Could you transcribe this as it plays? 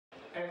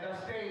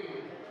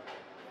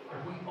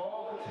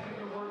continue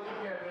to work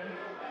together.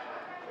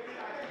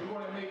 We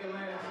want to make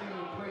Atlantic City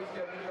a place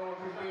that we know it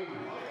can be.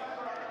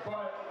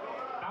 But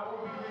I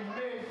would be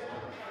remiss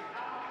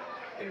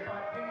if I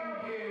didn't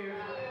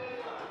give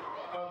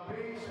a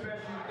big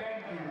special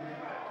thank you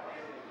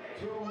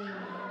to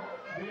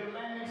the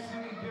Atlantic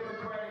City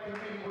Democratic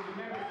Committee. Would you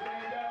members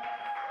stand up?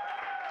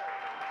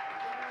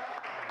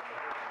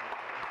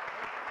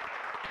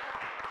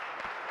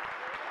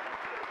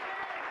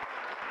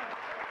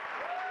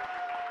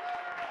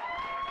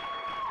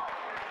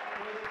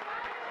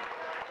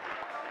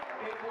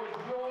 It was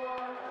your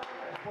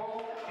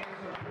vote and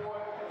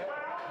support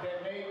that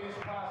made this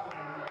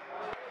possible.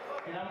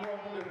 And I'm going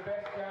to do the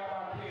best job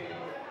I can,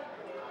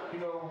 you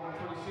know,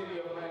 for the city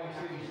of Atlantic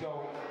City. So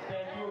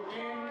thank you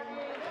again.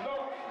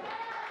 Look,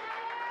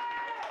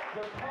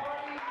 the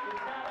party is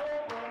not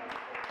over,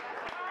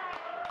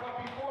 but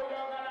before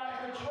y'all got out of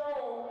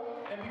control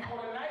and before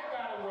the night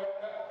got away,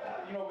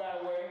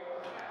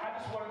 I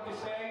just wanted to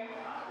say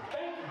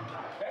thank you.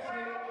 That's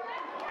it.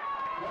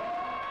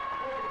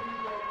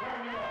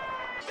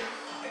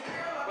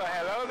 Well,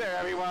 hello there,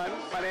 everyone.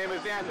 My name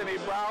is Anthony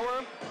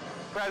Brower,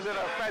 President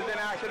of President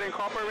Action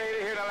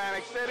Incorporated here in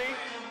Atlantic City.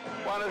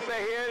 Want to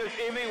say here this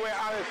evening we're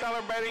out here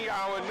celebrating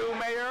our new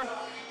mayor,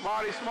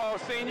 Marty Small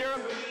Sr,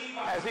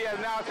 as he has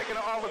now taken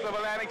the office of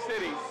Atlantic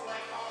City.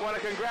 Want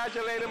to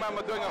congratulate him on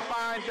doing a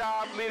fine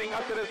job leading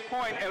up to this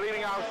point and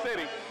leading our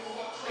city.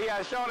 He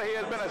has shown that he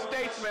has been a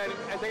statesman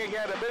and taking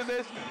care of the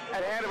business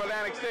at the hand of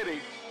Atlantic City.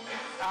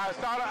 I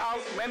started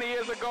out many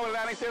years ago in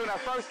Atlantic City when I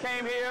first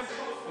came here.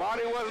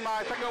 Marty was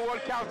my second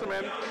ward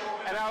councilman,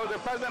 and I was the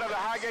president of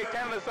the Highgate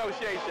Tenant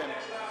Association.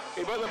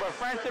 We built up a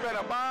friendship and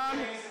a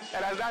bond,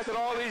 and has lasted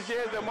all these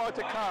years and more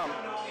to come.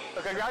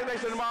 So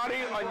congratulations,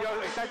 Marty, on your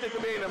extension to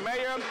being the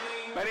mayor.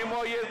 Many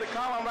more years to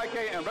come, I'm like,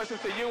 hey, and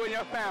blessings to you and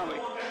your family.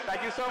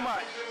 Thank you so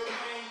much.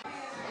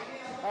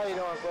 How you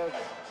doing, folks?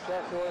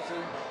 Jeff Dorsey,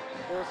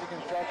 Dorsey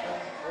Construction,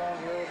 around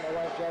here with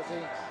my wife,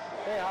 Jessie.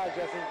 Say hi,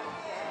 Jessie.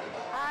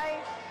 Hi.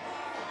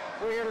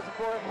 We're here to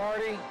support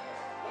Marty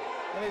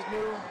and his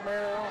new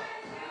mayoral,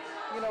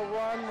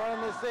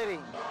 running the city.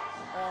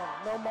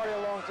 Known Marty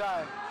a long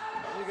time.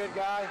 He's a good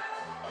guy.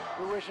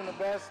 We wish him the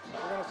best.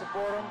 We're going to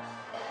support him.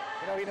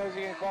 He knows he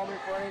can call me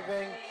for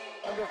anything.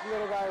 I'm just a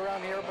little guy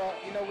around here, but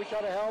we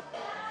try to help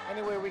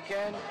any way we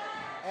can.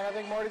 And I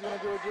think Marty's going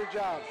to do a good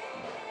job.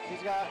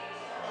 He's got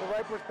the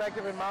right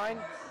perspective in mind.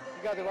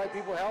 He's got the right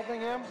people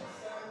helping him.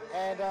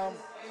 And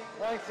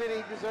Atlantic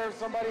City deserves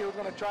somebody who's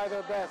going to try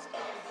their best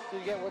to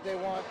get what they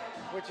want,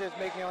 which is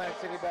making Atlantic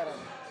City better.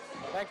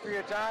 Thanks for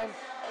your time.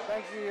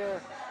 Thanks for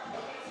your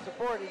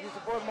support. If you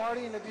support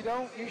Marty, and if you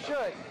don't, you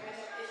should.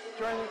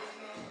 Join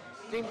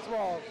Team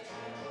Smalls.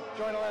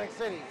 Join Atlantic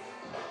City.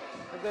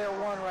 They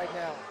are one right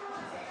now.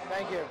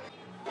 Thank you.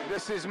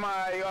 This is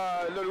my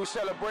little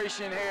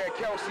celebration here at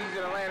Kelsey's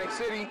in Atlantic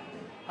City.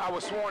 I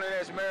was sworn in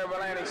as mayor of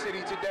Atlantic City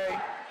today.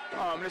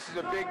 This is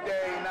a big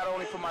day, not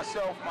only for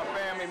myself, my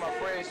family, my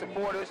friends,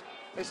 supporters.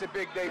 It's a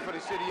big day for the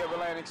city of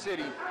Atlantic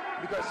City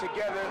because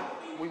together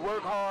we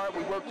work hard,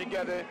 we work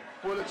together,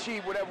 we'll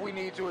achieve whatever we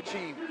need to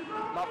achieve.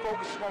 My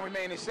focus is going to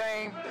remain the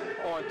same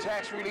on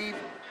tax relief,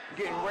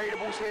 getting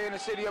ratables here in the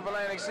city of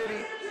Atlantic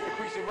City,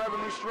 increasing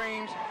revenue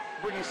streams,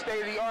 bringing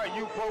state-of-the-art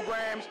youth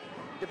programs,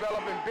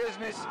 developing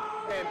business,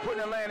 and putting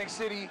Atlantic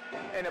City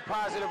in a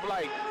positive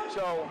light.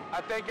 So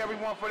I thank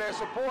everyone for their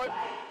support.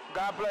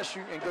 God bless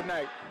you and good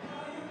night.